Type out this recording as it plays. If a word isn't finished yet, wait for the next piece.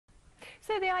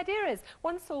So the idea is,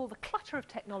 once all the clutter of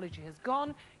technology has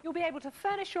gone, you'll be able to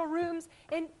furnish your rooms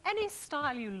in any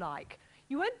style you like.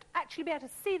 You won't actually be able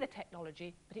to see the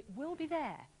technology, but it will be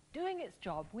there, doing its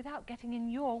job without getting in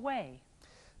your way.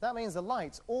 That means the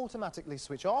lights automatically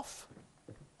switch off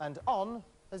and on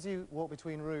as you walk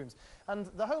between rooms. And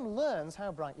the home learns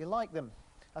how bright you like them.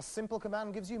 A simple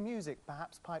command gives you music,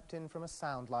 perhaps piped in from a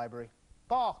sound library.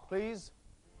 Bark, please.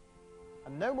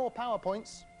 And no more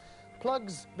PowerPoints.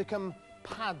 Plugs become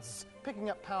pads, picking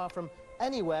up power from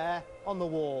anywhere on the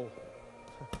wall.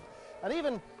 And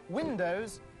even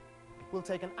windows will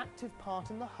take an active part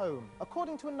in the home,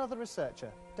 according to another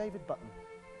researcher, David Button.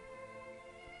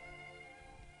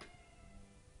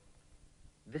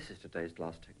 This is today's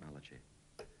glass technology,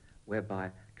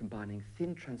 whereby combining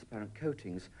thin transparent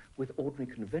coatings with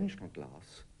ordinary conventional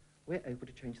glass, we're able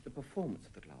to change the performance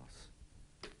of the glass.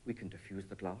 We can diffuse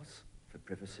the glass for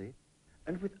privacy,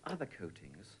 and with other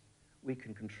coatings, we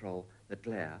can control the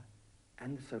glare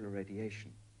and the solar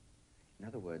radiation. In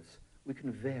other words, we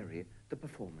can vary the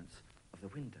performance of the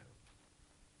window.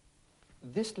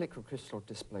 This liquid crystal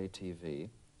display TV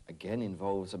again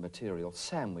involves a material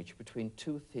sandwiched between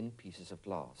two thin pieces of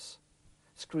glass.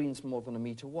 Screens more than 1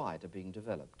 meter wide are being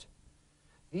developed.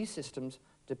 These systems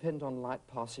depend on light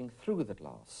passing through the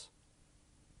glass.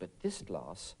 But this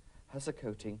glass has a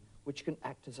coating which can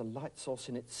act as a light source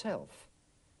in itself,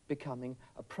 becoming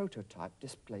a prototype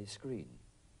display screen.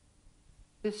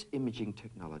 This imaging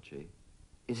technology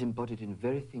is embodied in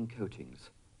very thin coatings,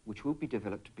 which will be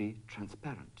developed to be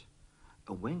transparent.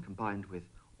 And when combined with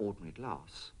ordinary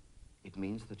glass, it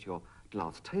means that your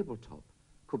glass tabletop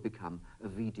could become a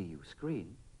VDU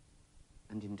screen,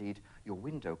 and indeed your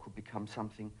window could become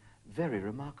something very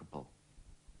remarkable.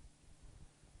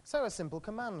 So a simple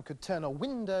command could turn a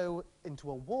window into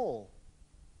a wall,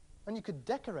 and you could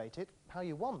decorate it how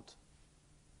you want.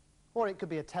 Or it could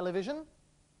be a television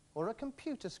or a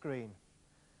computer screen.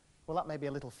 Well, that may be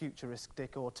a little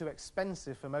futuristic or too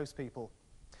expensive for most people.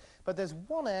 But there's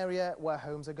one area where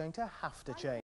homes are going to have to change.